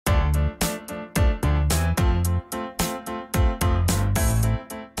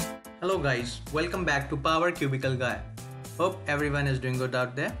Hello guys, welcome back to Power Cubicle Guy. Hope everyone is doing good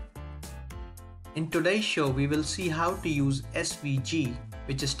out there. In today's show, we will see how to use SVG,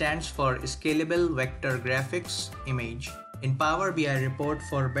 which stands for Scalable Vector Graphics Image, in Power BI report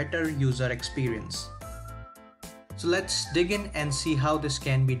for better user experience. So let's dig in and see how this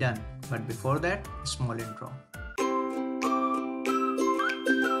can be done. But before that, a small intro.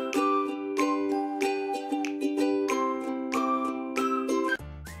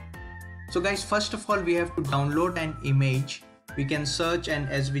 So guys, first of all, we have to download an image. We can search an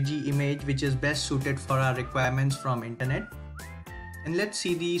SVG image which is best suited for our requirements from internet. And let's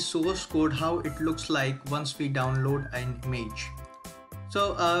see the source code, how it looks like once we download an image.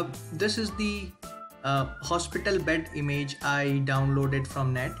 So this is the hospital bed image I downloaded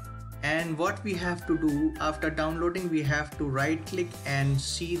from net. And what we have to do after downloading, we have to right click and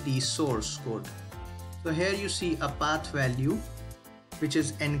see the source code. So here you see a path value which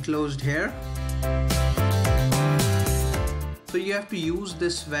is enclosed here. So you have to use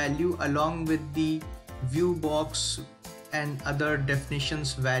this value along with the view box and other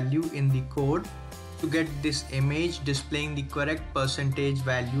definitions value in the code to get this image displaying the correct percentage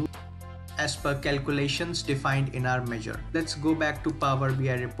value as per calculations defined in our measure. Let's go back to Power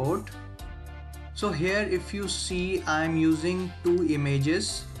BI report. So here if you see, I'm using two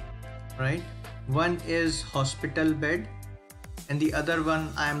images, right? One is hospital bed and the other one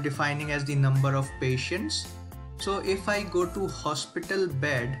I am defining as the number of patients. So if I go to hospital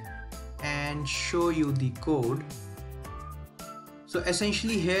bed and show you the code, so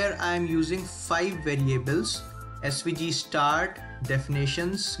essentially here I am using 5 variables: SVG start,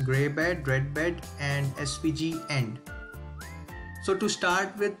 definitions, gray bed, red bed, and SVG end. So to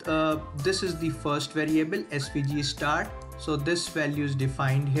start with, this is the first variable, SVG start. So this value is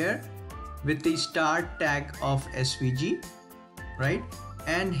defined here with the start tag of SVG. Right,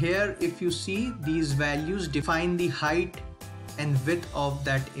 and here if you see, these values define the height and width of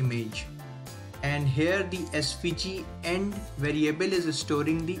that image, and here the SVG end variable is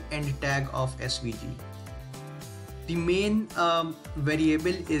storing the end tag of SVG. The main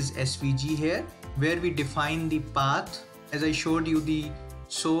variable is SVG here, where we define the path. As I showed you the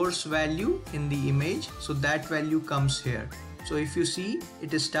source value in the image, so that value comes here. So if you see,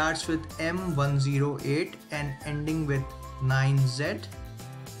 it starts with M108 and ending with 9Z.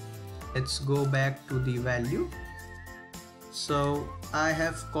 Let's go back to the value. So I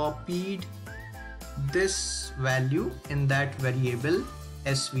have copied this value in that variable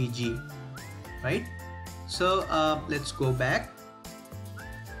SVG, right? So let's go back.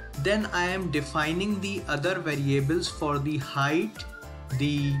 Then I am defining the other variables for the height,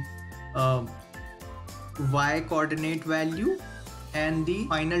 the Y coordinate value, and the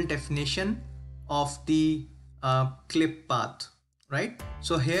final definition of the clip path, right?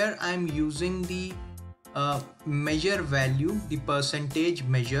 So here I'm using the measure value, the percentage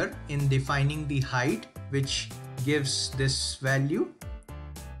measure, in defining the height, which gives this value,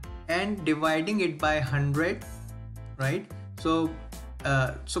 and dividing it by 100, right? So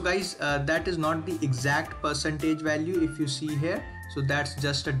guys, that is not the exact percentage value if you see here. So that's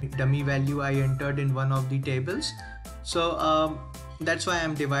just a dummy value I entered in one of the tables. So that's why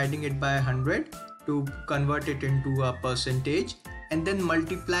I'm dividing it by 100 to convert it into a percentage, and then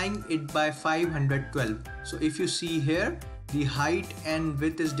multiplying it by 512. So if you see here, the height and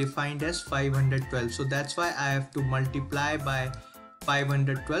width is defined as 512. So that's why I have to multiply by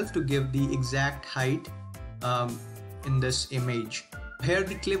 512 to give the exact height in this image. Here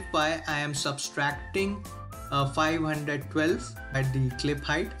the clip Y, I am subtracting 512 at the clip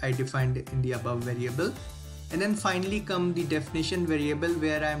height I defined in the above variable. And then finally come the definition variable,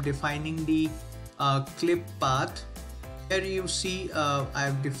 where I am defining the clip path. Here you see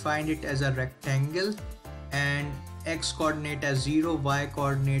I've defined it as a rectangle, and X coordinate as 0, Y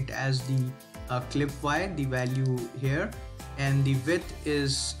coordinate as the clip Y, the value here, and the width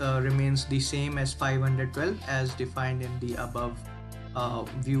is remains the same as 512 as defined in the above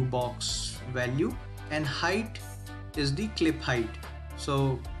view box value, and height is the clip height,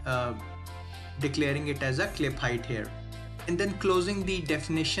 so declaring it as a clip height here, and then closing the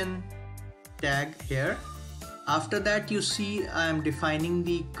definition tag here. After that, you see I am defining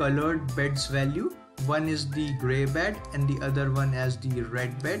the colored beds value. One is the gray bed and the other one as the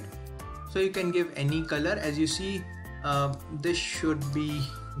red bed. So you can give any color. As you see, this should be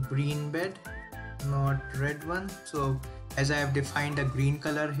green bed, not red one. So as I have defined a green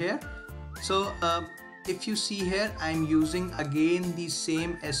color here. So if you see here, I'm using again the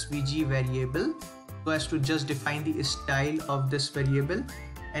same SVG variable so as to just define the style of this variable,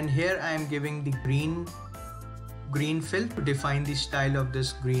 and here I am giving the green green fill to define the style of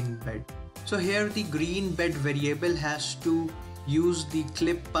this green bed. So here the green bed variable has to use the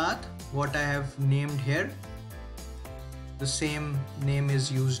clip path, what I have named here. The same name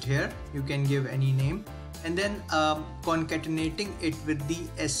is used here. You can give any name, and then concatenating it with the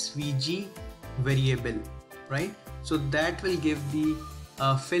SVG variable, right? So that will give the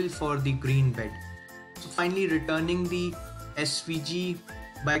fill for the green bed. So finally returning the SVG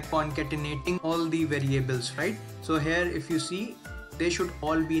by concatenating all the variables, right? So here if you see, they should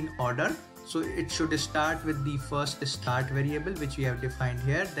all be in order. So it should start with the first start variable which we have defined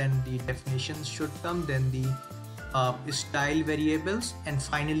here, then the definitions should come, then the style variables, and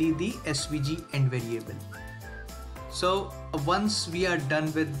finally the SVG end variable. So once we are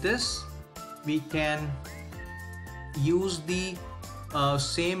done with this, we can use the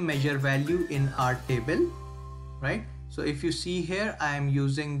same measure value in our table, right? So if you see here, I am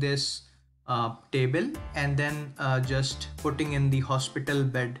using this table and then just putting in the hospital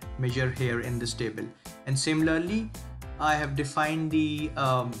bed measure here in this table. And similarly, I have defined the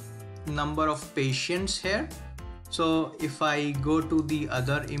number of patients here. So if I go to the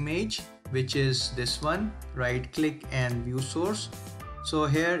other image, which is this one, right click and view source. So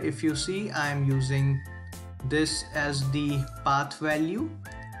here if you see, I am using this as the path value,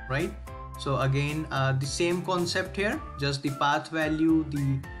 right? So again the same concept here, just the path value,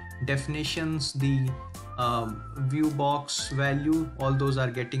 the definitions, the view box value, all those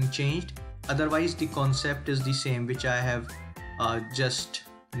are getting changed. Otherwise the concept is the same which I have just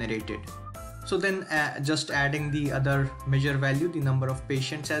narrated. So then just adding the other measure value, the number of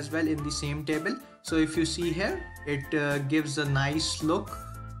patients as well in the same table. So if you see here, it gives a nice look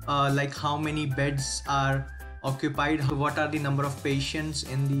like how many beds are occupied, what are the number of patients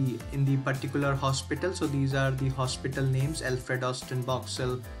in the particular hospital. So these are the hospital names: Alfred, Austin,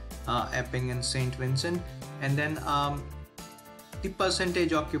 Boxall, Epping and St. Vincent, and then the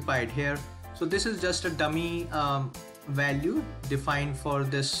percentage occupied here. So this is just a dummy value defined for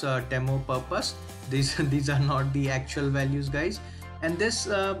this demo purpose. These are not the actual values, guys. And this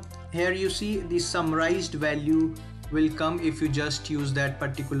here you see the summarized value will come if you just use that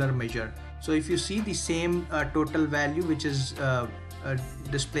particular measure. So if you see the same total value which is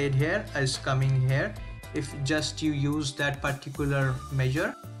displayed here is coming here if just you use that particular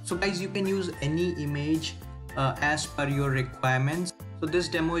measure. So guys, you can use any image as per your requirements. So this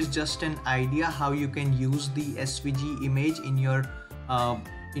demo is just an idea how you can use the SVG image in your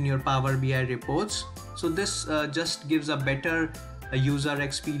Power BI reports. So this just gives a better user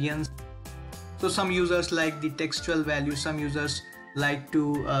experience. So some users like the textual value, some users like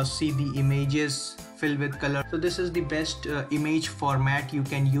to see the images filled with color. So this is the best image format you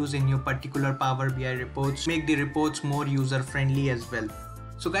can use in your particular Power BI reports, make the reports more user friendly as well.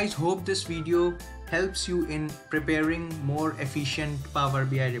 So guys, hope this video helps you in preparing more efficient Power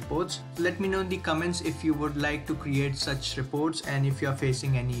BI reports. Let me know in the comments if you would like to create such reports and if you are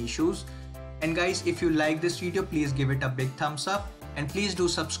facing any issues. And guys, if you like this video, please give it a big thumbs up and please do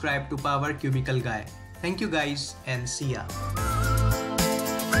subscribe to Power Cubicle Guy. Thank you guys and see ya.